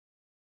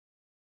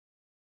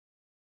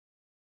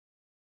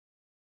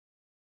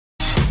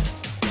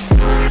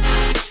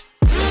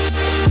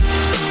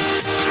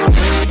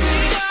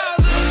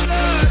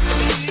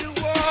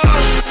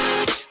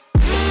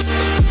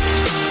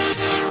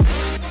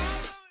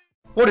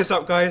What is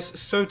up, guys?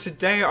 So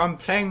today I'm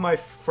playing my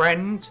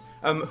friend,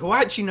 who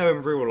I actually know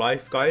in real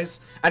life, guys.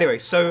 Anyway,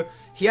 so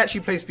he actually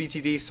plays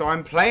BTD, so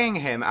I'm playing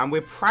him, and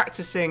we're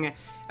practicing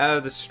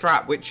the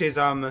strat, which is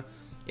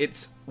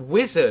it's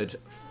Wizard,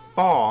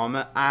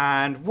 Farm,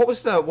 and what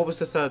was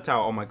the third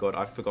tower? Oh my god,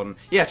 I've forgotten.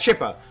 Yeah,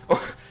 Chipper.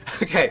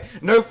 Okay,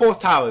 no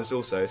fourth towers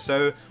also,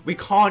 so we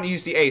can't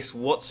use the ace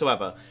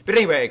whatsoever. But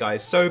anyway,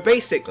 guys, so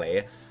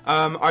basically,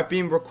 I've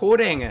been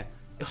recording.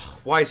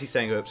 Why is he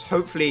saying oops?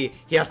 Hopefully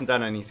he hasn't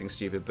done anything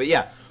stupid. But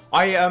yeah,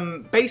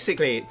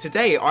 basically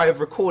today I have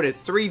recorded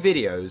 3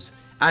 videos,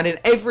 and in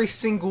every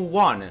single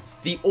one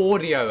the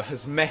audio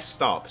has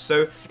messed up.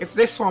 So if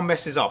this one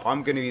messes up,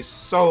 I'm going to be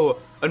so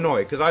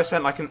annoyed because I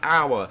spent like an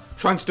hour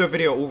trying to do a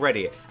video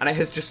already and it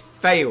has just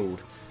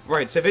failed.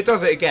 Right, so if it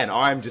does it again,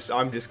 I'm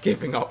just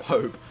giving up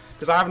hope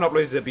because I haven't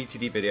uploaded a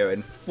BTD video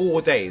in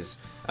 4 days.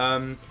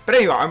 But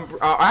anyway,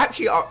 I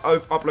actually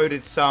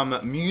uploaded some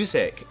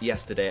music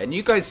yesterday, and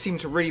you guys seem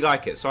to really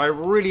like it, so I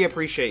really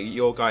appreciate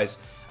your guys'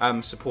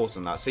 support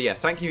on that. So yeah,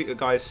 thank you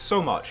guys so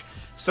much.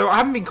 So I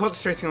haven't been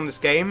concentrating on this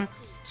game,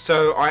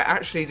 so I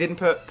actually didn't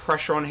put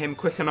pressure on him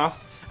quick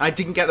enough. I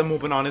didn't get them more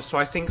bananas, so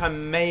I think I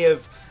may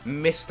have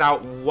missed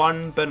out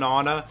 1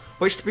 banana,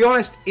 which to be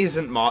honest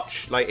isn't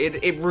much. Like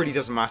it really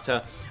doesn't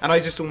matter. And I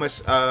just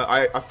almost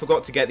I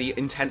forgot to get the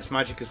intense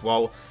magic as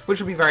well, which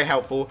would be very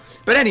helpful.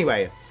 But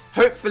anyway,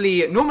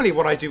 hopefully, normally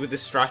what I do with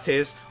this strat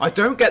is I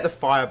don't get the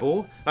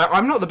fireball.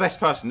 I'm not the best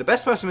person. The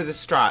best person with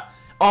this strat,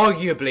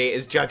 arguably,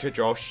 is Jaja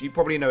Josh. You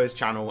probably know his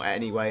channel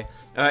anyway.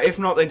 If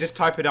not, then just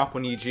type it up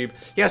on YouTube.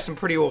 He has some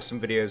pretty awesome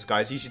videos,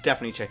 guys. You should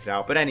definitely check it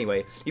out. But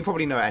anyway, you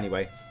probably know it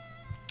anyway.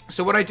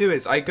 So what I do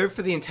is I go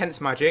for the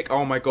intense magic.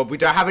 Oh my god, we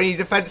don't have any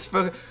defense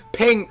for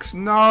pinks.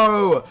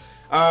 No.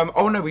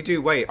 Oh no, we do.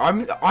 Wait,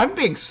 I'm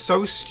being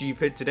so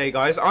stupid today,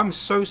 guys. I'm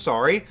so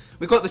sorry.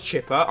 We got the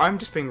chipper. I'm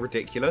just being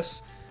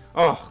ridiculous.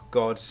 Oh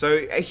god,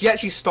 so he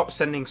actually stopped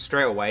sending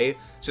straight away,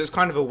 so it's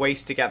kind of a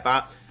waste to get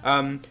that.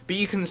 But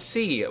you can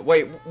see,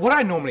 wait, what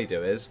I normally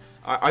do is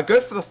I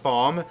go for the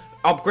farm,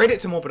 upgrade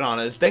it to more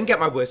bananas, then get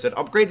my wizard,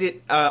 upgrade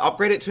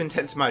it to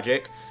intense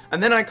magic,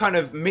 and then I kind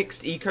of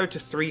mixed eco to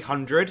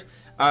 300.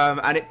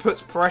 And it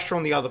puts pressure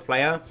on the other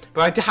player,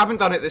 but I haven't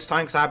done it this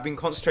time because I have been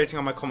concentrating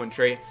on my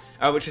commentary,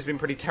 which has been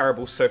pretty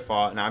terrible so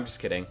far. No, I'm just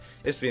kidding.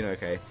 It's been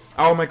okay.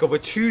 Oh my god, we're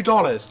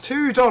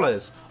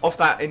 $2 off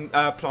that in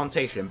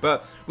plantation,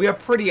 but we are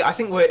pretty. I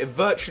think we're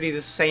virtually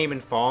the same in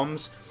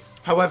farms.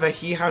 However,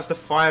 he has the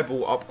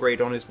fireball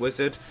upgrade on his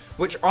wizard,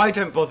 which I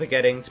don't bother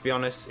getting, to be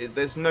honest.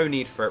 There's no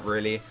need for it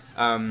really.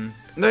 No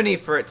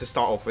need for it to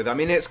start off with. I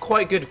mean, it's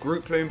quite good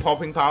group bloom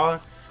popping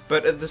power.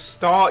 But at the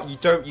start, you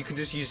can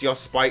just use your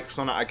spikes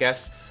on it, I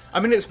guess. I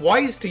mean, it's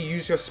wise to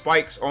use your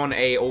spikes on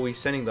always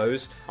sending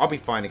those. I'll be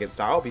fine against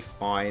that. I'll be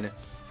fine.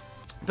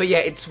 But yeah,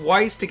 it's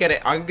wise to get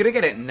it. I'm going to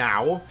get it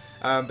now.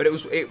 But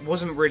it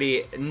wasn't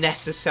really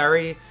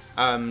necessary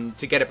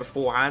to get it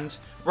beforehand.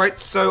 Right,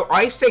 so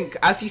I think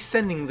as he's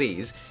sending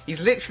these,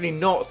 he's literally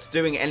not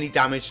doing any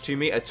damage to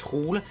me at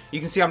all. You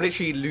can see I'm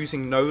literally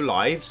losing no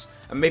lives.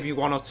 And maybe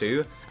 1 or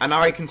 2. And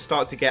now I can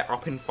start to get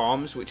up in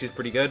farms, which is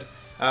pretty good.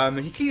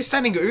 He keeps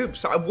sending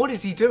oops. What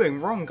is he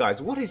doing wrong,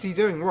 guys? What is he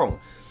doing wrong?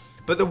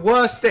 But the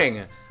worst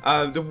thing,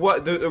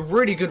 the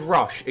really good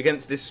rush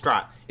against this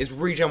strat is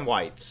regen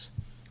whites.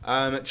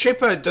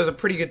 Chipper does a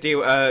pretty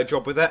good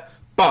job with it,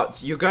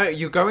 but you're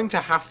going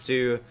to have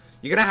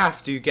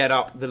to get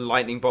up the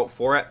lightning bolt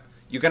for it.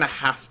 You're gonna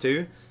have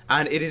to,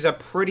 and it is a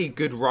pretty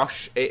good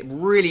rush. It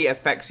really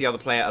affects the other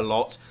player a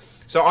lot.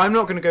 So I'm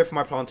not gonna go for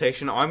my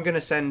plantation. I'm gonna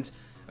send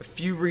a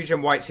few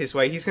regen whites his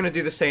way. He's gonna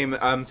do the same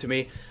to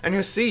me, and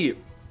you'll see.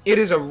 It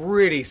is a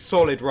really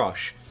solid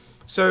rush.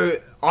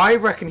 So I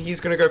reckon he's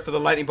going to go for the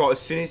lightning bolt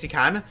as soon as he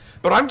can.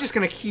 But I'm just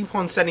going to keep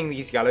on sending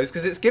these yellows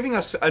because it's giving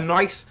us a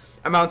nice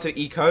amount of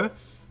eco.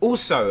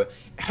 Also,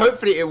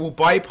 hopefully it will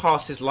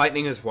bypass his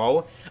lightning as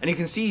well. And you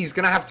can see he's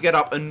going to have to get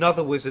up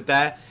another wizard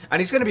there.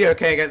 And he's going to be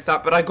okay against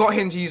that. But I got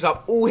him to use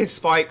up all his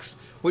spikes,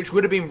 which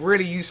would have been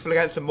really useful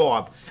against a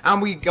mob.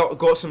 And we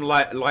got some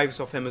lives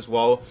off him as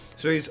well.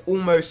 So he's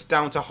almost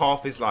down to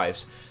half his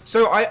lives.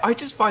 So I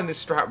just find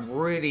this strat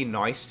really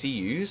nice to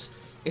use.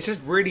 It's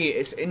just really,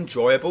 it's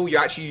enjoyable.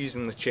 You're actually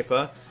using the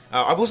chipper.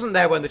 I wasn't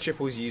there when the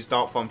chipper was used,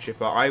 Dark Farm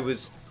chipper. I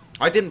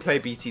didn't play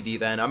BTD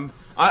then.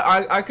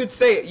 I could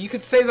say, you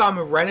could say that I'm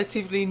a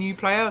relatively new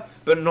player,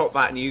 but not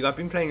that new. I've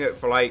been playing it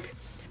for like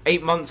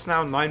 8 months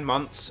now, 9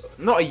 months.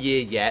 Not a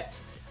year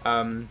yet.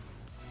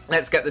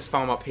 Let's get this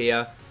farm up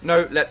here.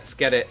 No, let's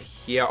get it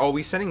here. Oh,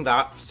 we're sending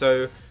that.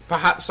 So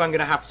perhaps I'm going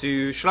to have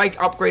to... Should I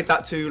upgrade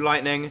that to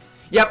lightning?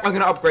 Yep, I'm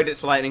going to upgrade it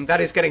to lightning.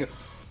 That is getting...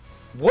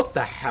 What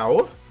the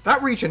hell?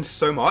 That regens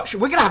so much.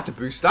 We're going to have to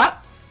boost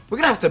that. We're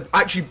going to have to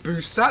actually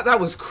boost that. That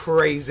was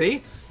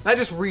crazy. That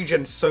just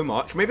regens so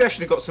much. Maybe I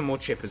should have got some more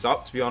chippers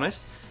up, to be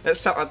honest. Let's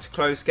set that to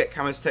close. Get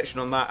camo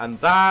detection on that and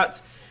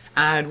that.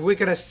 And we're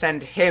going to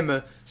send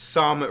him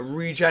some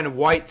regen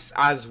whites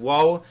as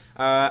well.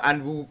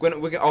 And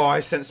oh,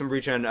 I sent some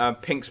regen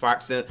pinks by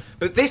accident.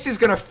 But this is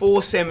going to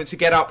force him to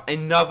get up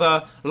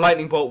another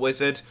lightning bolt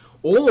wizard.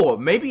 Or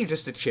maybe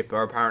just a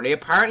chipper, apparently.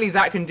 Apparently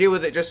that can deal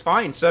with it just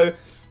fine. So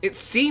it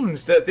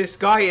seems that this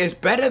guy is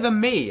better than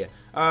me.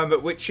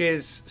 Which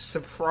is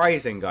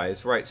surprising,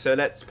 guys. Right, so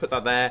let's put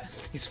that there.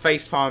 He's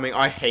face farming.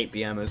 I hate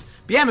BMers.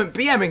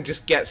 BMing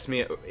just gets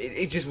me.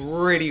 It just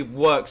really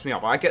works me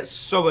up. I get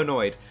so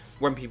annoyed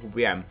when people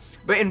BM.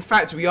 But in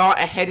fact, we are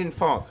ahead in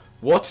farm.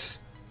 What?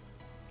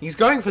 He's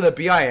going for the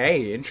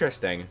BIA.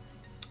 Interesting.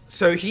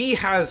 So he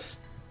has...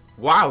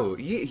 Wow,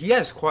 he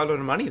has quite a lot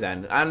of money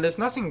then. And there's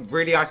nothing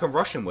really I can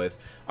rush him with.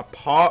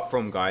 Apart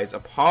from, guys,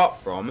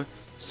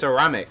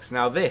 ceramics.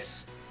 Now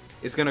this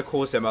is going to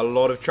cause him a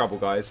lot of trouble,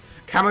 guys.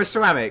 Camo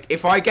ceramic,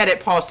 if I get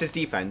it past his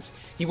defense,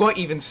 he won't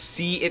even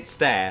see it's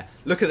there.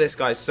 Look at this,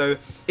 guys. So,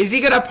 is he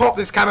going to pop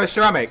this camo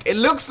ceramic? It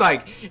looks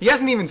like he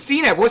hasn't even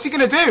seen it. What's he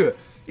going to do?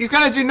 He's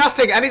going to do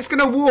nothing, and it's going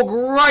to walk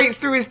right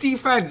through his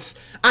defense,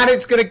 and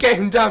it's going to get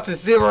him down to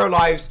 0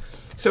 lives.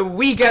 So,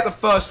 we get the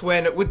first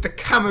win with the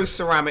camo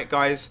ceramic,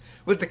 guys.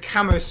 With the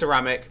camo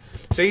ceramic.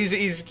 So,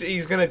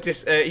 he's going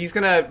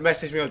to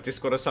message me on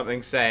Discord or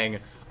something saying,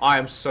 I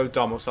am so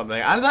dumb or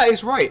something. And that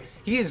is right.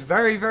 He is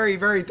very, very,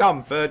 very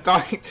dumb for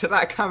dying to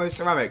that camo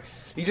ceramic.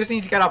 You just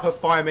need to get up a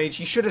fire mage.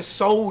 You should have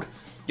sold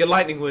your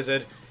lightning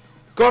wizard,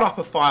 got up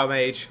a fire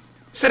mage,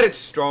 said it's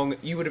strong.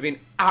 You would have been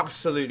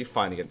absolutely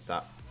fine against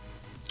that.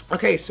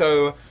 Okay,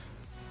 so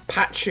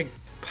patch.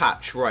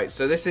 Right,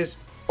 so this is...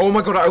 Oh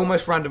my god, I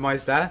almost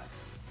randomized there.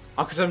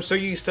 Because I'm so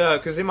used to...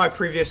 Because in my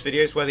previous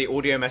videos where the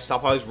audio messed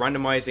up, I was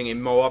randomizing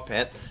in Moa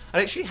Pit.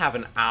 I actually have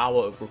an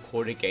hour of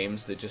recorded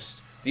games that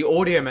just... The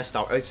audio messed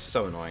up. It's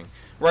so annoying.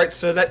 Right,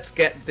 so let's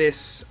get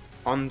this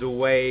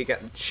underway.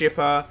 Get the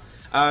chipper.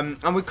 And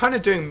we're kind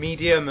of doing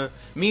medium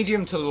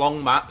to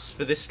long maps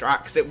for this strat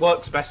because it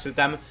works best with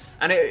them,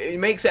 and it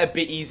makes it a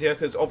bit easier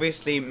because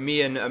obviously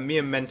me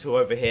and Mental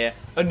over here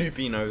are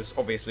newbinos.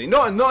 Obviously,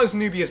 not as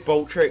newbie as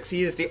Boltrix.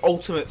 He is the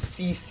ultimate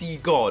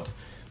CC god,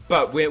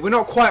 but we're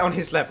not quite on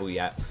his level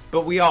yet.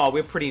 But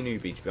we're pretty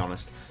newbie, to be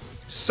honest.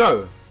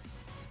 So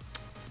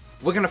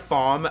we're going to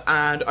farm,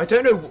 and I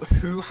don't know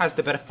who has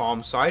the better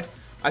farm side.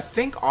 I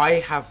think I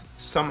have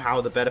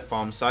somehow the better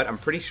farm side, I'm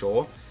pretty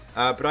sure.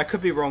 But I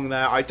could be wrong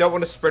there. I don't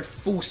want to spread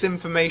false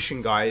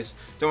information, guys.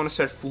 Don't want to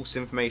spread false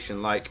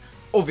information like,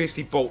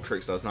 obviously,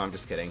 Boltrix does. No, I'm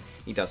just kidding.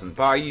 He doesn't,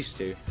 but I used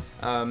to.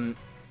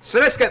 So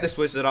let's get this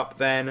wizard up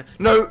then.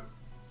 No,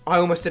 I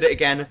almost did it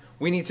again.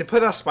 We need to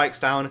put our spikes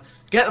down,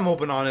 get them all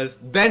bananas,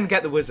 then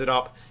get the wizard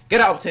up, get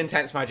it up to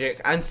Intense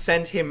Magic, and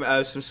send him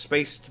some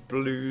Spaced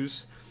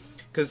Blues.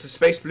 Because the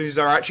Space Blues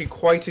are actually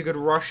quite a good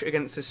rush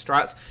against his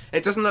strats.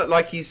 It doesn't look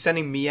like he's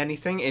sending me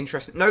anything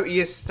interesting. No,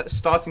 he is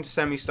starting to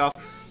send me stuff.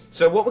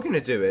 So what we're going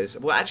to do is,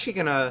 we're actually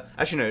going to,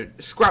 no,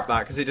 scrap that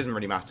because it doesn't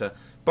really matter.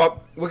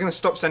 But we're going to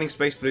stop sending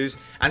Space Blues,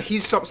 and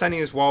he's stopped sending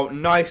as well.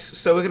 Nice.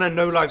 So we're going to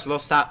no lives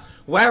lost that.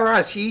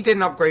 Whereas he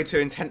didn't upgrade to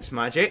Intense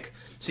Magic.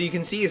 So you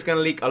can see he's going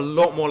to leak a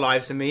lot more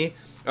lives than me.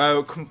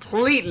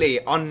 Completely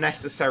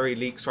unnecessary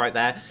leaks right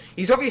there.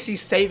 He's obviously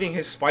saving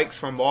his spikes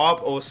from Mob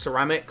or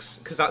Ceramics,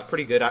 because that's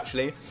pretty good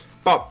actually.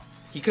 But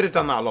he could have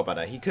done that a lot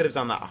better. He could have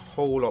done that a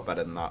whole lot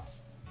better than that.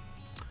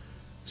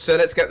 So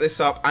let's get this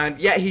up, and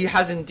yeah, he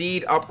has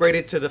indeed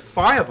upgraded to the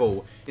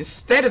Fireball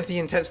instead of the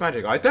Intense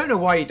Magic. I don't know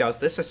why he does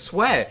this. I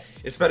swear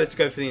it's better to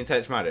go for the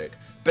Intense Magic.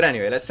 But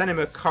anyway, let's send him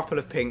a couple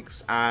of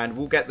pinks, and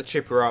we'll get the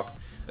chipper up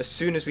as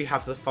soon as we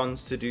have the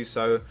funds to do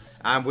so.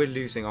 And we're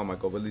losing, oh my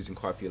god, we're losing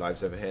quite a few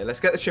lives over here. Let's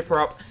get the chipper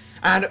up,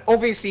 and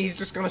obviously he's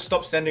just going to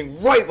stop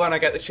sending right when I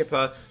get the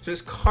chipper, so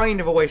it's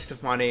kind of a waste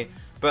of money,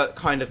 but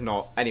kind of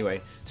not.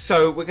 Anyway,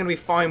 so we're going to be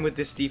fine with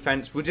this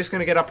defense. We're just going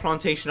to get our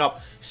plantation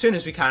up as soon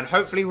as we can.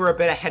 Hopefully we're a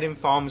bit ahead in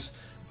farms,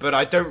 but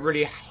I don't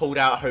really hold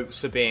out hopes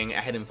for being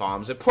ahead in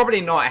farms. We're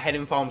probably not ahead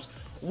in farms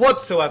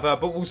whatsoever,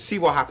 but we'll see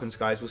what happens,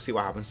 guys. We'll see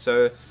what happens.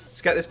 So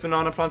let's get this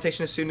banana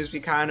plantation as soon as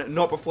we can,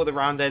 not before the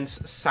round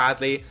ends,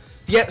 sadly.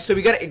 Yep, so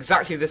we get it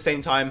exactly the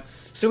same time.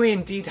 So we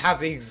indeed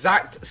have the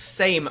exact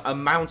same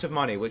amount of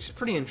money, which is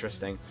pretty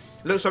interesting.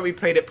 Looks like we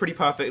played it pretty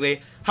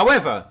perfectly.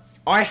 However,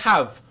 I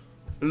have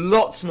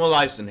lots more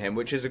lives than him,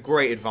 which is a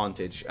great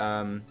advantage.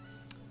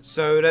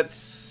 So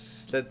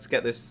let's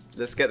get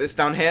this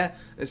down here.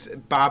 This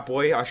bad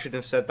boy, I shouldn't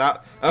have said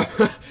that.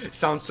 It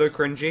sounds so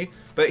cringy.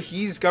 But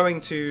he's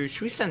going to...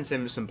 Should we send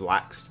him some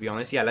blacks, to be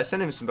honest? Yeah, let's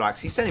send him some blacks.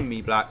 He's sending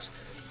me blacks.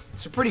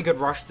 It's a pretty good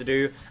rush to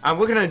do, and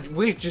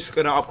we're just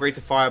gonna upgrade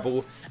to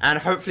Fireball, and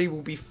hopefully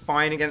we'll be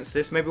fine against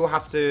this. Maybe we'll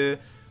have to...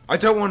 I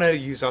don't want to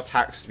use our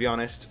tax, to be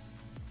honest.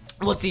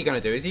 What's he gonna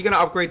do? Is he gonna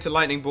upgrade to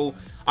Lightning Ball?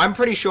 I'm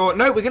pretty sure...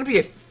 No, we're gonna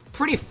be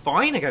pretty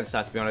fine against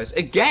that, to be honest.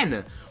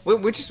 Again,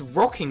 we're just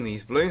rocking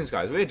these balloons,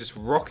 guys. We're just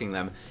rocking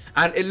them,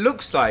 and it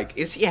looks like...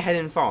 Is he ahead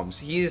in farms?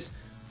 He is...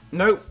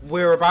 No,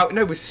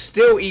 we're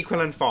still equal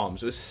in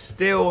farms. We're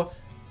still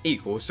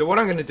equal. So what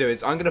I'm gonna do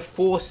is I'm gonna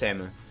force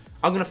him...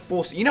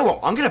 You know what?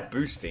 I'm going to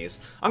boost these.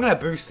 I'm going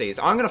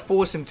to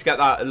force him to get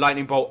that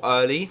lightning bolt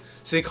early,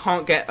 so he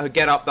can't get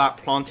up that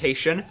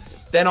plantation.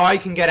 Then I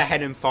can get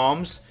ahead in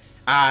farms,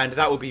 and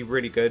that would be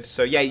really good.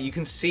 So yeah, you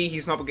can see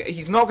he's not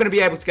going to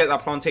be able to get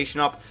that plantation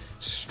up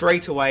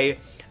straight away.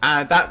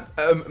 and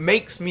that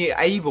makes me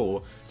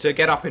able to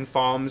get up in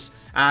farms,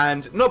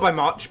 and not by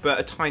much, but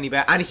a tiny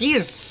bit. And he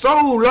is so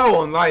low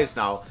on lives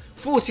now.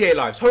 48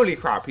 lives. Holy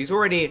crap. He's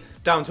already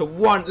down to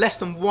less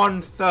than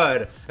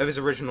 1/3 of his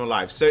original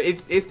lives. So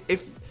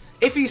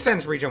if he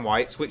sends regen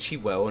whites, which he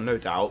will, no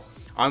doubt,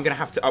 I'm going to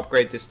have to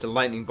upgrade this to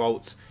lightning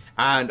bolts,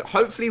 and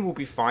hopefully we'll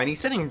be fine. He's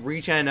sending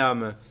regen,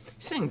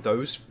 he's sending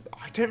those.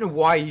 I don't know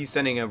why he's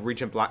sending a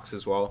regen blacks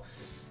as well.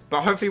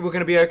 But hopefully we're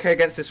going to be okay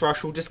against this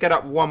rush. We'll just get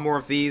up one more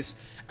of these.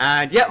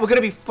 And yeah, we're going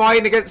to be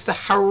fine against the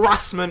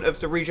harassment of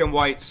the regen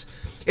whites.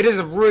 It is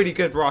a really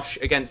good rush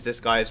against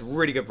this guy. It's a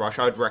really good rush.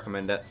 I would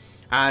recommend it.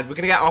 And we're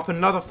going to get up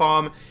another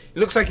farm. It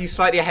looks like he's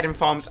slightly ahead in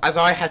farms, as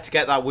I had to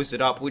get that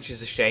wizard up, which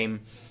is a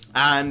shame.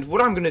 And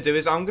what I'm going to do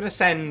is I'm going to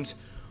send...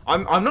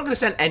 I'm not going to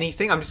send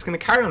anything. I'm just going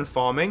to carry on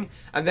farming.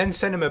 And then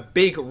send him a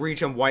big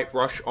regen white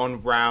rush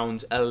on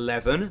round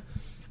 11.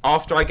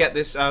 After I get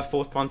this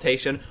 4th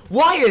plantation.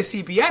 Why is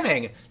he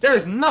BMing? There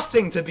is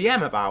nothing to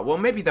BM about. Well,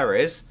 maybe there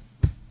is.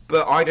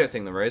 But I don't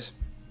think there is.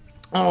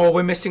 Oh,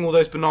 we're missing all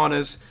those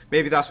bananas.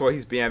 Maybe that's what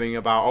he's BMing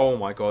about. Oh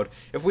my god.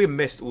 If we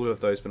missed all of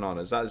those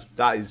bananas,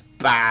 that is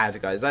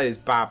bad, guys. That is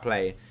bad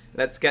play.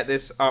 Let's get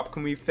this up.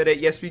 Can we fit it?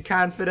 Yes, we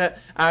can fit it.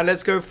 And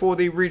let's go for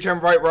the regen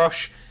right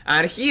rush.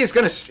 And he's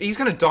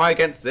gonna die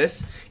against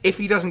this. If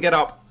he doesn't get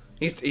up,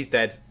 he's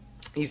dead.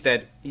 He's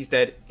dead. He's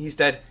dead. He's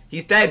dead.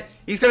 He's dead.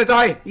 He's gonna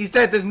die. He's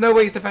dead. There's no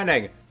way he's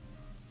defending.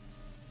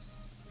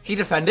 He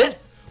defended?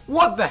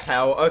 What the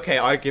hell? Okay,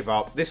 I give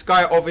up. This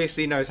guy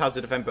obviously knows how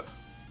to defend, but...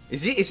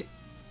 Is he...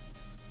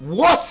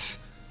 What?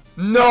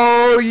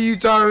 No, you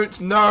don't.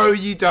 No,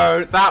 you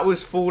don't. That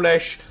was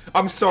foolish.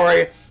 I'm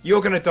sorry.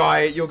 You're gonna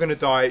die. You're gonna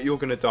die. You're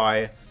gonna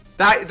die.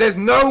 There's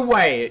no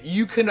way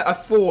you can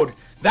afford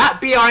that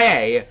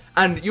BIA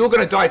and you're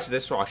going to die to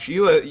this rush.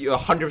 You're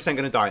 100% going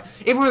to die.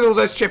 Even with all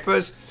those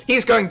chippers,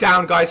 he's going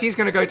down, guys. He's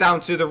going to go down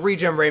to the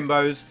regen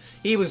rainbows.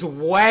 He was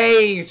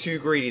way too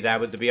greedy there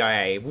with the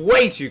BIA.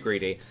 Way too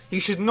greedy. He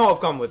should not have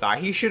gone with that.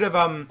 He should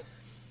have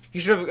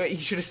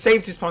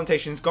saved his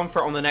plantations, gone for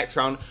it on the next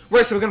round.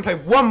 Right, so we're going to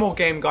play one more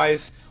game,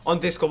 guys, on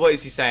Discord. What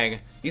is he saying?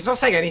 He's not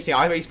saying anything.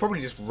 He's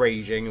probably just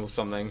raging or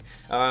something.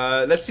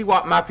 Let's see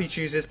what map he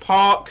chooses.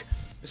 Park.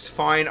 It's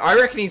fine. I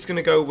reckon he's going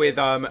to go with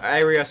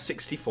Area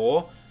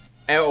 64.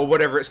 Or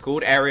whatever it's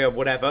called. Area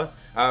whatever.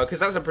 Because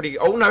that's a pretty...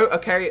 Oh, no.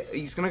 Okay.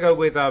 He's going to go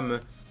with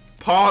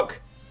Park.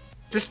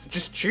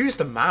 Just choose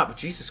the map.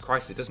 Jesus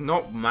Christ. It does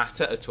not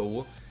matter at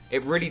all.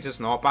 It really does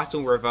not.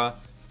 Battle River.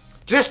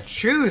 Just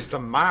choose the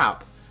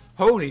map.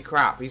 Holy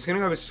crap. He's going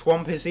to go with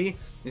Swamp, is he?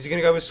 Is he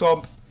going to go with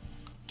Swamp?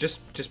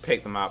 Just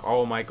pick the map.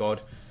 Oh, my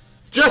God.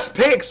 Just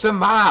pick the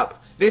map.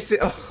 This is...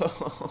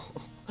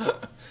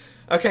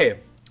 Okay.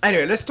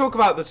 Anyway, let's talk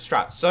about the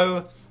strat.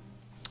 So,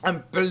 I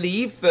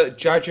believe that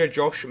Jaja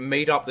Josh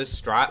made up this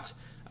strat.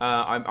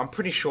 I'm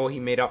pretty sure he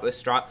made up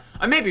this strat.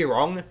 I may be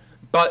wrong,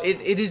 but it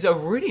is a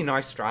really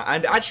nice strat.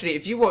 And actually,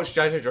 if you watch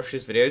Jaja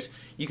Josh's videos,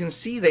 you can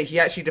see that he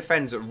actually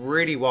defends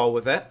really well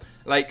with it.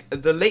 Like,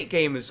 the late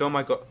game is, oh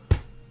my god.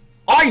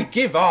 I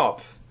give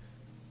up!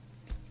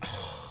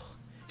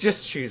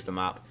 Just choose the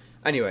map.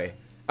 Anyway.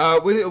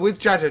 With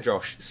Jaja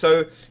Josh,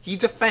 so he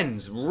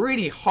defends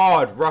really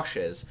hard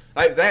rushes.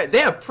 Like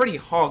they are pretty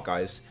hard,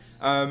 guys.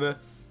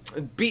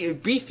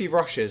 Beefy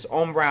rushes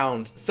on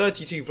round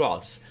 32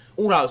 plus.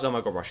 All out oh my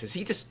god rushes.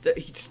 He just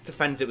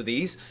defends it with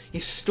ease. He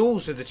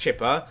stalls with the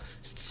chipper.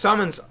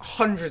 Summons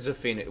hundreds of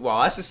phoenix.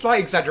 Well, that's a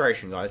slight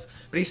exaggeration, guys.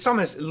 But he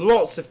summons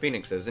lots of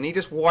phoenixes and he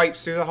just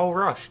wipes through the whole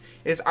rush.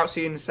 It's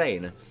absolutely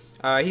insane.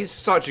 He's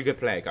such a good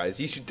player, guys.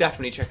 You should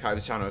definitely check out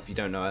his channel if you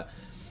don't know it.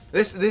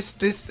 This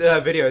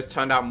video has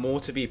turned out more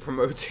to be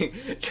promoting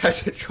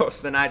Jaja Josh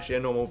than actually a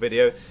normal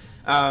video.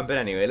 But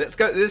anyway, let's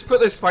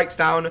put those spikes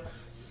down.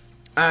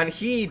 And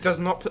he does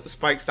not put the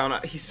spikes down.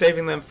 He's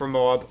saving them for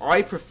mob.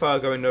 I prefer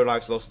going no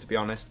lives lost, to be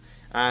honest.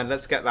 And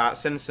let's get that.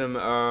 Send some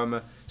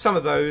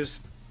of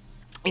those.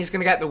 He's going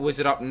to get the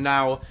wizard up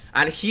now.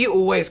 And he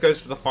always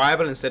goes for the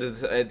fireball instead of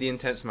the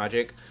intense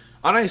magic.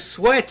 And I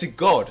swear to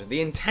God,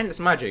 the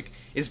intense magic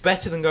is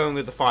better than going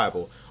with the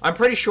fireball. I'm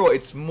pretty sure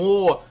it's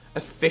more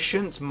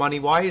efficient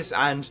money-wise,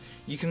 and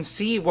you can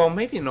see, well,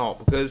 maybe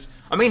not, because,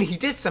 I mean, he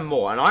did send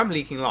more, and I'm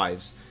leaking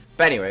lives.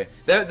 But anyway,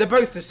 they're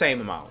both the same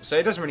amount, so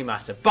it doesn't really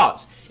matter.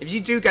 But if you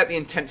do get the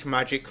intense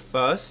magic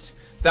first,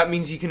 that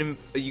means you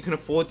can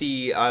afford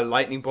the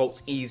lightning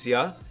bolts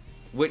easier,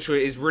 which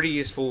is really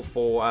useful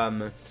for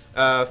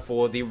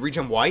the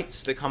regen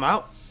whites that come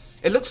out.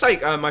 It looks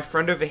like my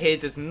friend over here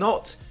does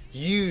not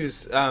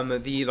use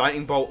the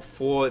lightning bolt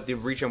for the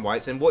regen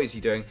whites, and what is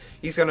he doing?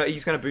 He's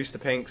gonna boost the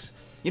pinks.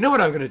 You know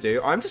what I'm going to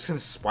do? I'm just going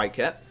to spike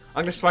it.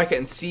 I'm going to spike it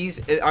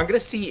and I'm going to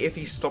see if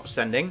he stops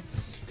sending.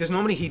 Because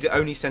normally he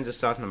only sends a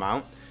certain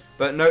amount.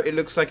 But no, it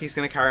looks like he's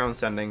going to carry on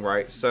sending,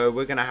 right? So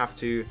we're going to have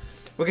to...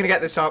 We're going to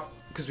get this up,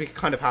 because we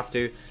kind of have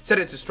to. Set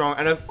it to strong.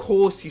 And of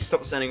course he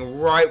stops sending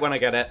right when I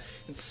get it.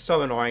 It's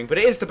so annoying. But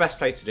it is the best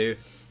play to do.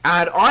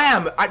 And I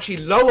am actually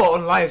lower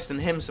on lives than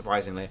him,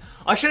 surprisingly.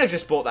 I should have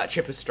just bought that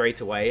chipper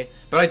straight away.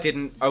 But I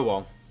didn't. Oh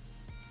well.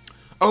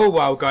 Oh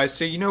well, guys.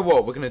 So you know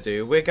what we're going to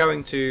do? We're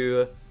going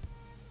to...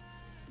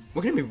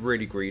 we're going to be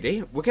really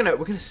greedy. We're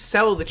gonna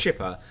sell the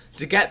chipper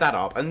to get that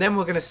up, and then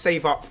we're going to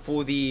save up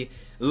for the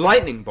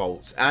lightning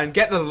bolt and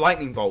get the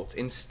lightning bolt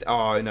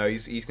oh no,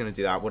 he's going to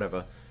do that,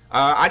 whatever.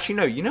 Actually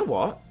no, you know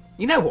what?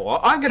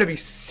 I'm going to be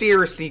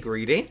seriously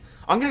greedy.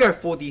 I'm going to go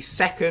for the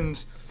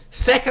second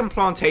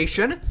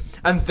plantation,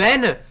 and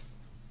then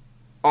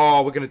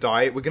oh, we're going to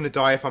die. We're going to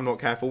die if I'm not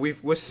careful.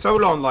 We're so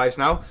low on lives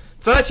now.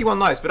 31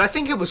 lives, but I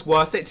think it was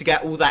worth it to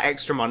get all that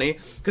extra money,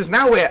 because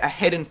now we're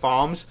ahead in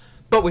farms,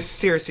 but we're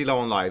seriously low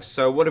on lives.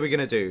 So what are we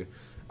going to do?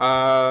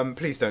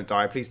 Please don't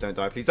die. Please don't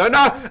die. Please don't.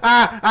 No!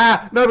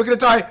 No, we're going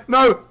to die.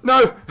 No!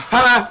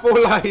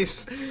 4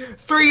 lives.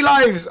 3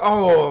 lives.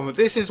 Oh,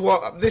 this is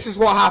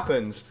what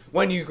happens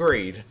when you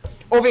greed.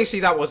 Obviously,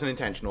 that wasn't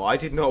intentional. I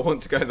did not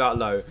want to go that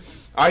low.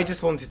 I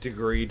just wanted to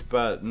greed,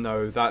 but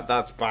no,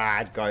 that's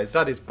bad, guys.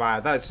 That is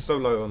bad. That is so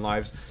low on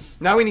lives.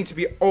 Now we need to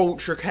be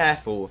ultra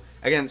careful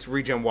against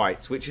regen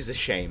whites, which is a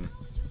shame.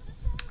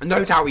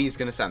 No doubt he's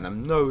going to send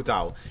them, no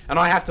doubt. And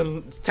I have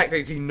to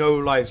technically no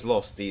lives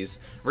lost these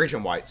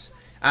regen whites.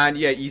 And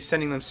yeah, he's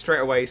sending them straight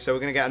away, so we're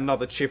going to get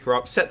another chipper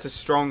up, set to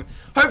strong.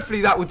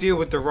 Hopefully that will deal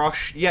with the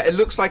rush. Yeah, it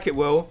looks like it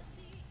will.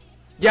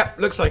 Yep,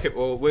 looks like it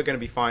will. We're going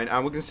to be fine.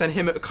 And we're going to send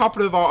him a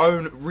couple of our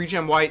own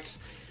regen whites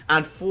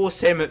and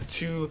force him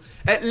to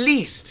at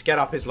least get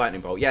up his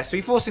lightning bolt. Yeah, so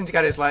we force him to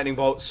get his lightning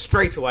bolt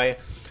straight away.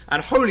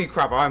 And holy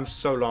crap, I'm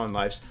so low on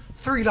lives.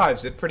 3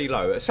 lives is pretty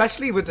low,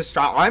 especially with the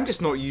strat. I'm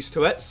just not used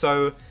to it,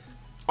 so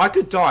I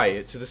could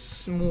die to the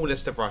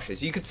smallest of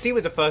rushes. You could see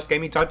with the first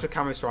game, he died to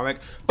Camo Ceramic.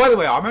 By the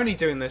way, I'm only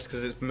doing this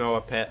because it's Moa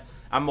Pit,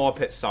 and Moa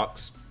Pit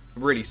sucks.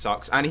 Really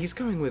sucks. And he's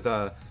going with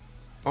a...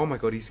 Oh my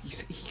god, he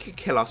could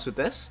kill us with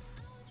this.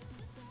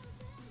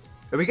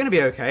 Are we going to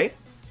be okay?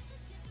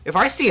 If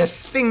I see a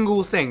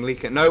single thing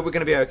leaking... No, we're going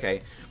to be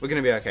okay. We're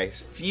going to be okay.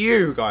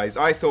 Phew, guys.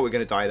 I thought we were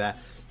going to die there.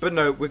 But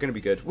no, we're going to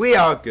be good. We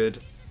are good.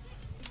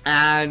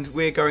 And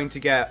we're going to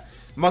get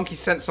Monkey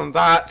Sense on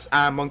that,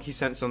 and Monkey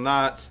Sense on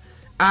that.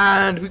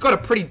 And we've got a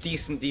pretty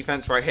decent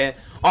defense right here.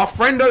 Our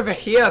friend over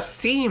here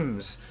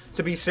seems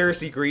to be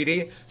seriously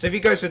greedy. So if he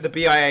goes with the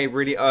BIA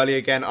really early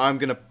again, I'm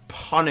going to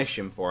punish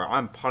him for it.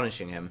 I'm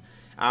punishing him.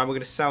 And we're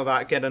going to sell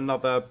that, get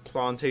another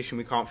plantation.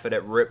 We can't fit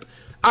it. Rip.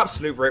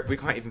 Absolute rip. We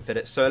can't even fit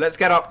it. So let's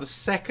get up the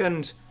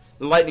second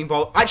lightning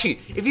bolt. Actually,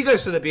 if he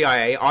goes for the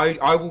BIA,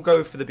 I will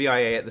go for the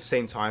BIA at the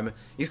same time.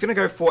 He's going to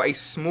go for a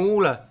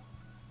smaller...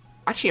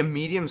 Actually, a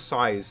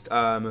medium-sized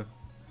camo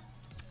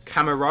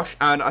rush,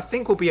 and I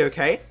think we'll be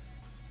okay.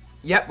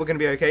 Yep, we're going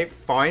to be okay.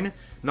 Fine.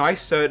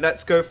 Nice. So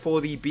let's go for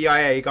the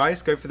BIA,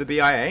 guys. Go for the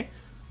BIA.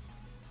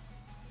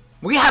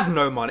 We have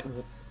no money.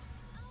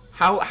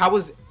 How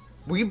was...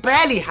 We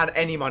barely had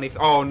any money.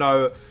 Oh,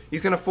 no.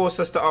 He's going to force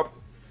us to up...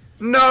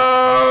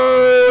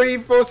 No! He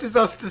forces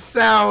us to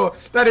sell.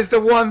 That is the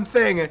one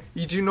thing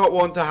you do not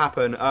want to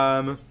happen.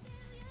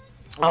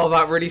 Oh,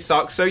 that really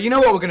sucks. So, you know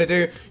what we're going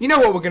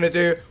to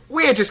do?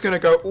 We're just going to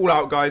go all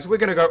out, guys. We're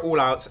going to go all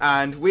out,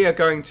 and we are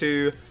going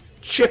to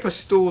chipper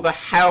stall the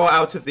hell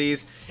out of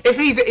these.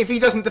 If he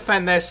doesn't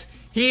defend this,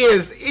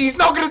 he's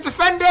not going to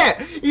defend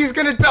it. He's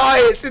going to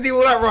die to the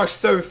all out rush.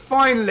 So,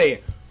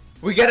 finally,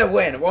 we get a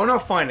win. Well,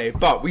 not finally,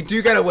 but we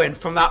do get a win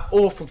from that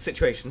awful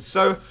situation.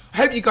 So, I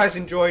hope you guys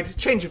enjoyed.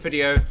 Change of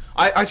video.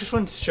 I just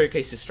wanted to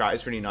showcase this strat.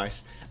 It's really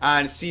nice.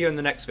 And see you in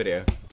the next video.